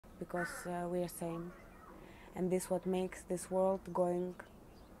because we are same, and this what makes this world going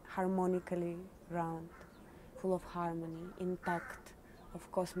harmonically round, full of harmony, intact, of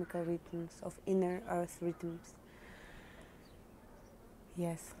cosmical rhythms, of inner earth rhythms.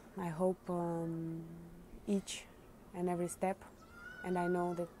 Yes, I hope each and every step, and I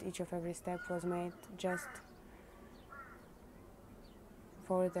know that each of every step was made just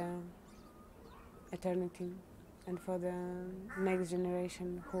for the eternity and for the next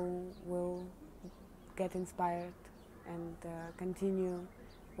generation who will get inspired and continue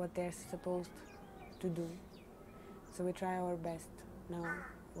what they're supposed to do. So we try our best now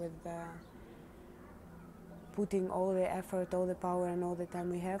with putting all the effort, all the power and all the time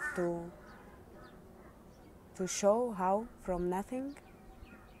we have to show how from nothing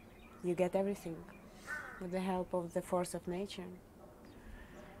you get everything with the help of the force of nature.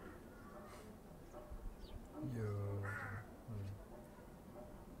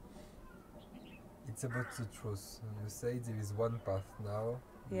 It's about the truth. You say there is one path now.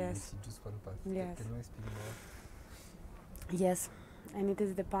 Yes. We see just one path. Yes. Can we speak more? Yes, and it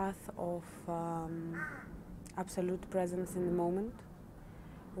is the path of absolute presence in the moment,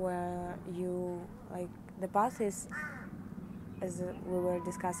 where you, like, the path is, as we were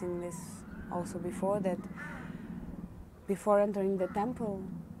discussing this also before, that before entering the temple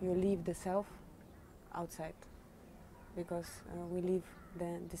you leave the self outside, because we leave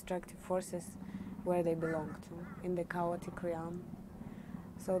the destructive forces where they belong to, in the chaotic realm.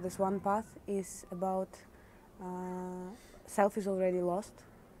 So this one path is about self is already lost,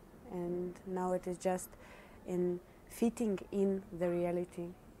 and now it is just in fitting in the reality,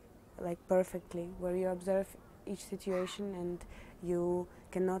 like perfectly, where you observe each situation and you're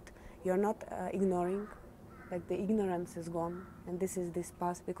not ignoring, like the ignorance is gone, and this is this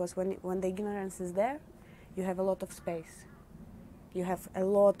path, because when the ignorance is there, you have a lot of space. You have a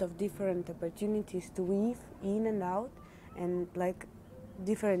lot of different opportunities to weave in and out, and like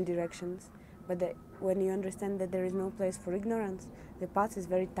different directions. But when you understand that there is no place for ignorance, the path is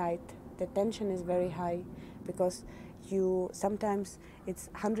very tight, the tension is very high, because sometimes it's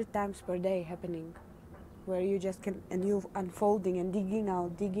 100 times per day happening, where you just can, and you're unfolding and digging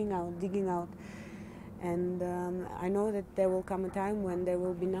out. And I know that there will come a time when there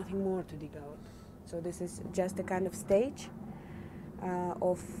will be nothing more to dig out. So this is just a kind of stage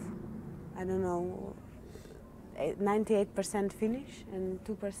of, I don't know, 98% finish and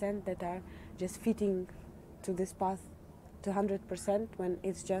 2% that are just fitting to this path to 100%, when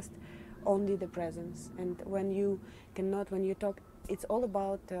it's just only the presence. And when you talk, it's all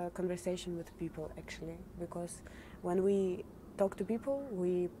about conversation with people, actually, because when we talk to people,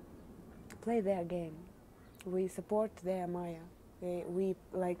 we play their game, we support their maya, we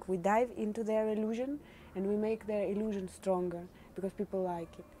dive into their illusion, and we make their illusion stronger, because people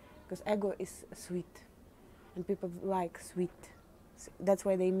like it, because ego is sweet and people like sweet. That's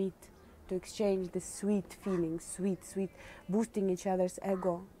why they meet, to exchange this sweet feelings, sweet, boosting each other's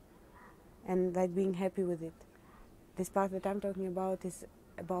ego and like being happy with it. This path that I'm talking about is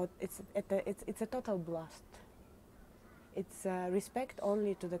about, it's a total blast. It's respect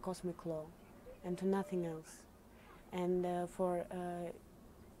only to the cosmic law and to nothing else. And for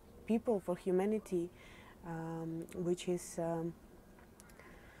people, for humanity, which is,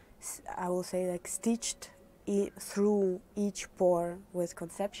 I will say, like stitched through each pore with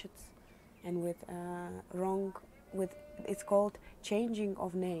conceptions and with it's called changing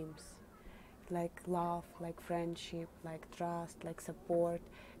of names, like love, like friendship, like trust, like support.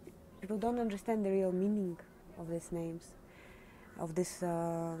 People don't understand the real meaning of these names, of this,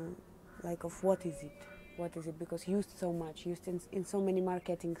 like, of what is it, because used so much, used in so many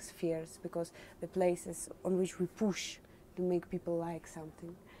marketing spheres, because the places on which we push to make people like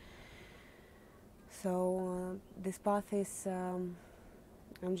something. So this path is,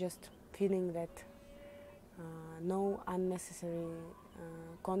 I'm just feeling that no unnecessary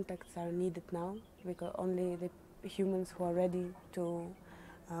contacts are needed now, because only the humans who are ready to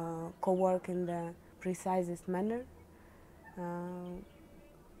co-work in the precisest manner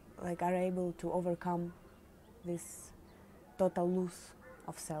like are able to overcome this total loss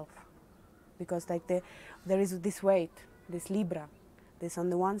of self. Because like there is this weight, this libra, this on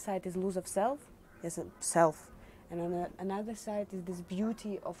the one side is loss of self, yes, self, and on another side is this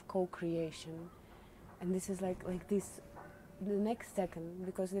beauty of co-creation. And this is like this, the next second,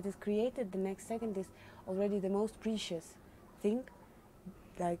 because it is created, the next second is already the most precious thing,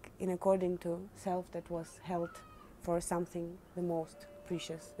 like in according to self, that was held for something the most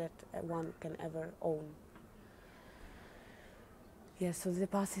precious that one can ever own. Yes, so the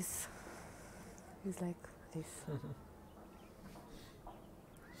path is like this.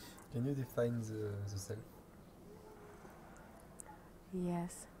 Can you define the self?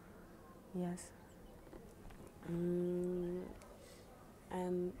 Yes, yes. And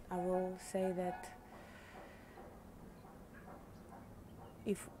I will say that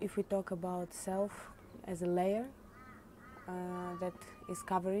if we talk about self as a layer that is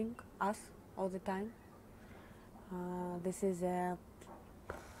covering us all the time, this is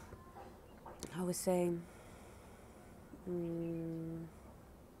how we say,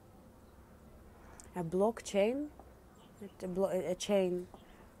 a blockchain, a chain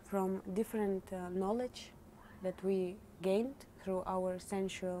from different knowledge that we gained through our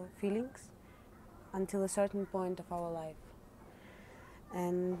sensual feelings until a certain point of our life.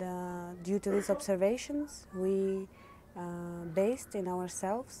 And due to these observations, we based in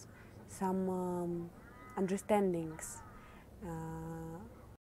ourselves some understandings